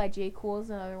Child by J. Cole is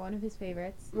another one of his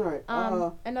favorites. Alright,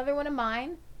 Another one of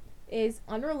mine is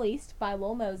Unreleased by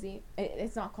Lil Mosey.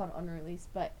 It's not called Unreleased,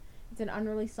 but it's an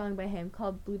unreleased song by him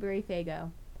called Blueberry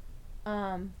Fago.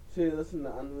 so you listen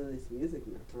to unreleased music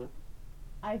now, huh?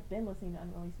 I've been listening to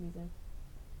unreleased music.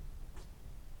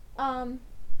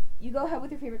 You go ahead with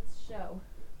your favorite show.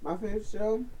 My favorite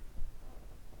show?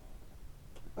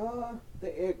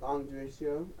 The Eric Andre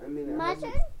show. I mean, it My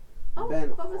hasn't turn? Oh, been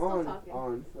Bubba's still on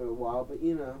talking. for a while, but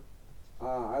you know,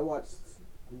 I watched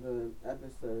the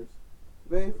episodes.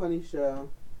 Very funny show.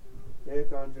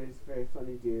 Eric Andre's a very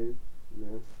funny dude, you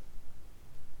know.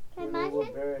 Can And my Will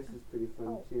turn? Barris is pretty funny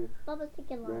Oh. too. Bubba's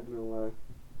taking Not long. gonna lie.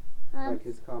 Um, Like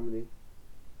his comedy.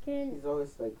 can, He's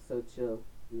always like so chill,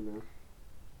 you know.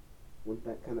 want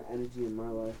that kind of energy in my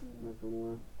life. Not gonna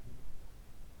lie.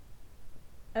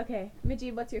 Okay,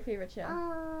 Majid, what's your favorite show?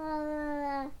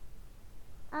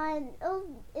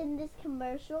 In this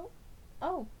commercial,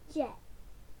 Oh, Jet.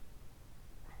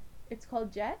 it's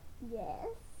called Jet? Yes.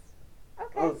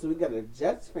 Okay. Oh, so we got a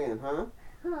Jets fan, huh?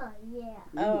 Huh, yeah.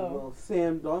 You a Oh. little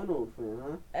Sam Darnold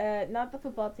fan, huh? Not the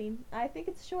football team. I think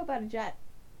it's a show about a jet.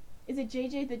 Is it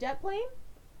JJ the Jet Plane?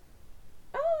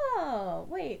 Oh,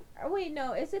 wait,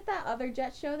 no. Is it that other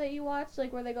jet show that you watch,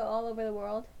 like where they go all over the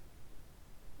world?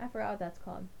 I forgot what that's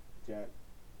called. Jet.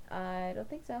 I don't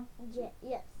think so. Jet,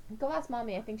 yes. Go ask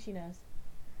Mommy. I think she knows.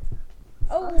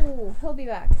 Oh, he'll be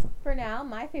back. For now,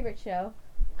 my favorite show.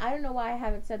 I don't know why I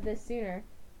haven't said this sooner.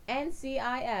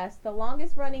 NCIS, the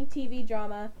longest running TV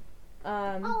drama.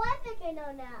 I think I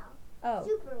know now. Oh.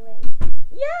 Super Wings.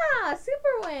 Yeah,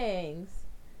 Super Wings.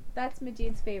 That's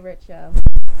Majid's favorite show.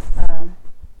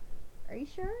 Are you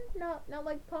sure? Not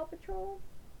like Paw Patrol?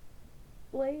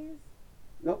 Blaze?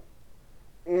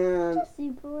 And Just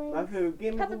Super Wings. my favorite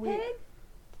game Peppa of the week. Pig?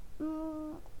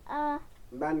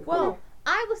 Madden Well, 20.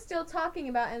 I was still talking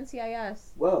about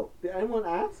NCIS. Whoa, did anyone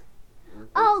ask?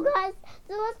 Oh, guys,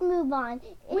 so let's move on.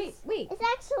 Wait. It's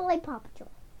actually Paw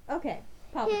Patrol. Okay,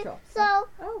 Paw Patrol. So,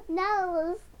 Oh, now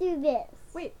let's do this.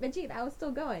 wait, Majid, I was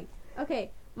still going.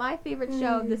 Okay, my favorite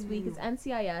show of this week is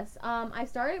NCIS. I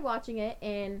started watching it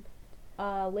in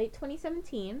late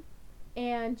 2017,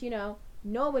 and,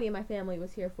 nobody in my family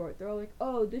was here for it. They're all like,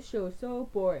 oh, this show is so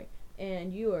boring,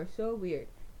 and you are so weird.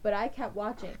 But I kept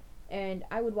watching, and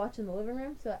I would watch in the living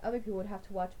room so that other people would have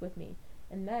to watch with me.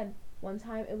 And then, one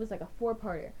time, it was like a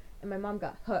 4-parter, and my mom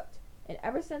got hooked. And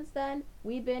ever since then,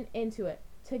 we've been into it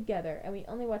together, and we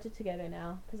only watch it together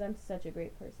now, because I'm such a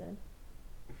great person.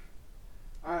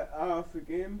 Alright, for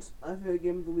games, my favorite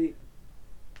game of the week.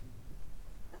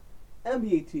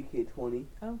 NBA 2K20.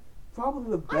 Oh.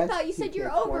 Probably the best. I thought you said you're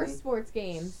 2K20. over sports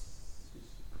games.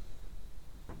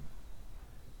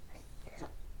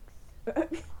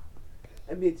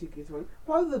 NBA 2K20.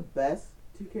 Probably the best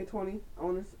 2K20. I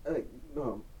want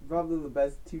to probably the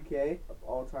best 2K of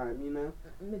all time,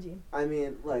 Majid. I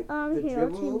mean, like, the Here, I'll change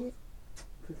dribbles, it.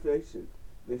 perfection.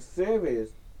 The servers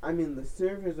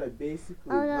are basically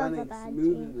Oh, that was a running bad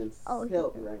smoother change. than Oh,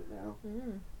 silk here. right now.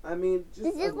 Mm. I mean, just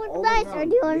Does this an look nice, or all-around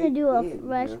do you want to great do a game,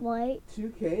 fresh white?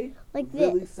 2K Like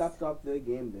really this. stepped up their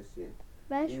game this year.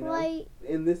 Fresh you know? white?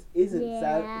 And this isn't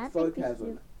Yeah, I think we should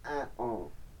sarcasm at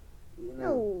all.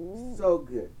 No. So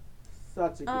good.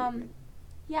 Such a good game.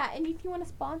 Yeah, and if you want to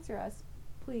sponsor us,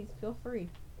 please feel free.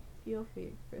 Feel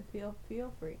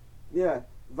free. Yeah,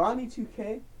 Vonnie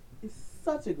 2K is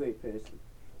such a great person.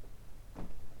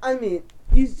 I mean,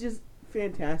 he's just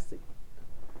fantastic.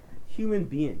 Human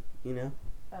being,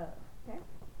 Okay.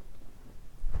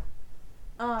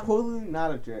 Totally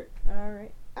not a jerk All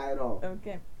right. at all.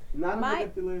 Okay. Not a My-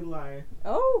 manipulated liar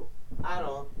Oh, at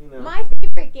all. my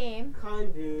favorite game.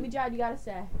 Kind dude. Majid, you gotta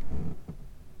say.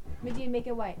 Majid, make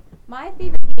it white. My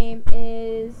favorite game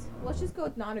is. Let's just go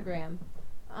with Nonogram.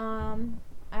 I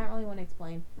don't really want to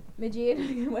explain.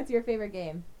 Majid, what's your favorite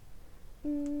game?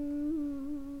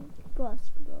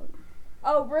 Crossroad.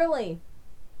 Oh, really?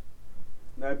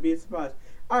 That'd be a surprise.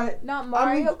 All right. Not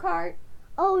Mario Kart?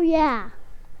 Oh, yeah.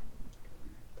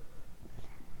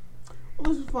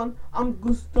 Well, this was fun. I'm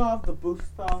Gustav the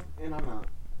Boostav, and I'm out.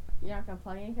 You're not gonna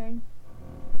play anything?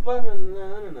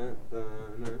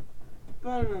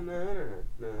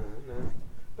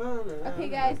 Okay,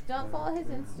 guys, don't follow his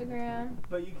Instagram.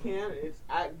 But you can. It's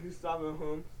at Gustavo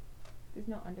Holmes. There's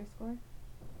no underscore.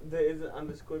 There is an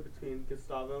underscore between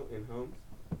Gustavo and Holmes.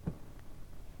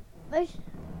 Is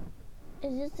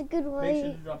this a good Make sure way?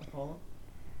 to drop a follow.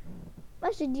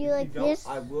 What should you If like don't, this?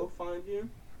 I will find you. And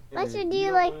What if should you you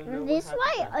don't like wanna know what this happened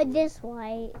way or afterwards- this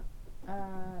way?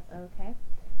 Okay.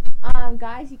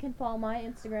 Guys, you can follow my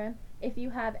Instagram. If you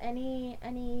have any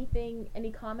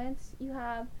comments you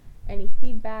have, any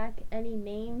feedback, any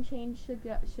name change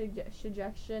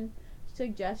suggestions.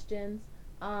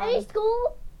 Any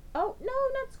school? Oh no,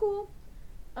 not school.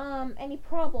 Any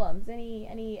problems? Any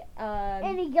Any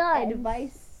guns?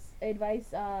 advice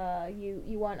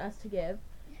you want us to give?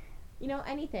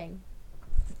 Anything.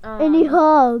 Any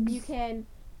hugs? You can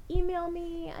email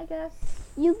me, I guess.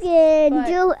 You can But-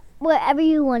 do whatever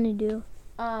you want to do.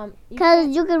 You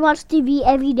Because you can watch TV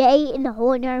every day in the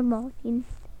whole entire morning.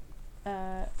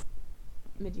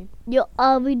 Majid. You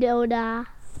already know that.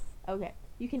 Okay.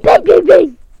 You can. Bing, bing,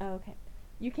 bing. Okay.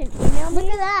 You can email Look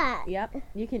me. at that. Yep.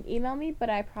 You can email me, but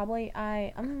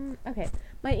okay.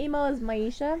 My email is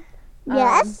Maisha.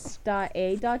 Yes.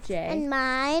 .a.j. And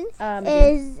mine Majid,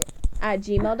 is at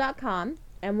gmail.com.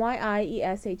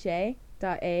 MYIESHA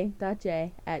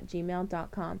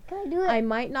maisha.a.j@gmail.com. Can I do it? I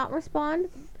might not respond.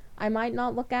 I might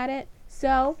not look at it.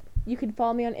 So you can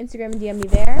follow me on Instagram and DM me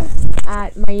there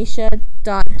at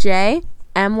maisha.j,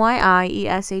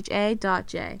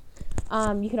 MYIESHA.j.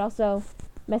 You can also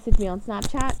message me on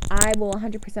Snapchat. I will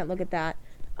 100% look at that.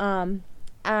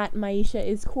 At Maisha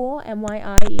is cool,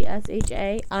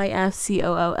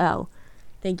 MYIESHAISCOOL.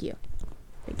 Thank you.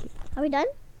 Thank you. Are we done?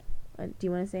 Do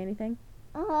you want to say anything?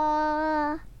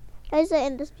 Can I say it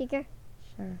in the speaker?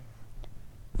 Sure.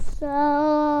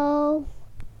 So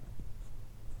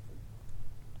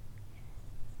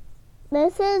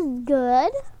this is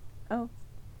good. Oh.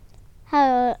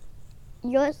 How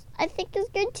yours I think is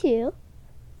good too.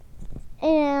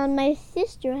 And my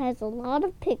sister has a lot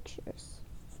of pictures.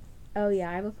 Oh,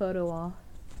 yeah, I have a photo wall.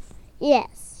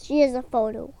 Yes, she has a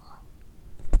photo.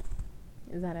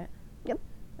 Is that it? Yep.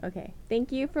 Okay.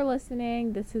 Thank you for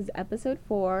listening. This is episode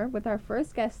 4 with our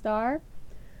first guest star.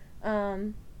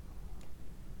 Tune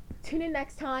in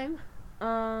next time.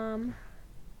 How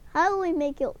do we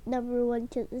make it number 1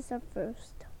 to this our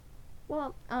first?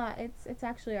 Well, it's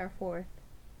actually our 4th.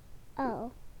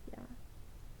 Oh.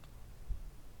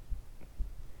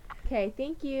 Okay,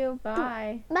 thank you.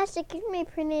 Bye. Master, can we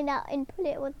print it out and put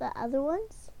it with the other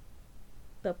ones?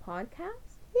 The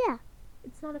podcast? Yeah.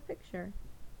 It's not a picture.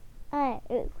 Alright.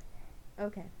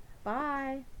 Okay.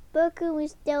 Bye. But can we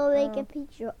still make Oh. a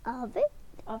picture of it?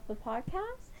 Off the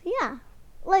podcast? Yeah.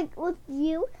 Like with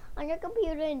you on your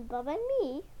computer and Bob and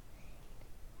me.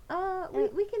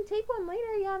 We can take one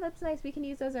later. Yeah, that's nice. We can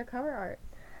use as our cover art.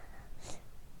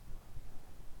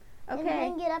 And Okay.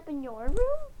 hang it up in your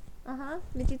room.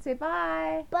 Did you say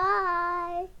bye?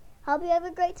 Bye. Hope you have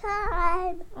a great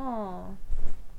time. Aw.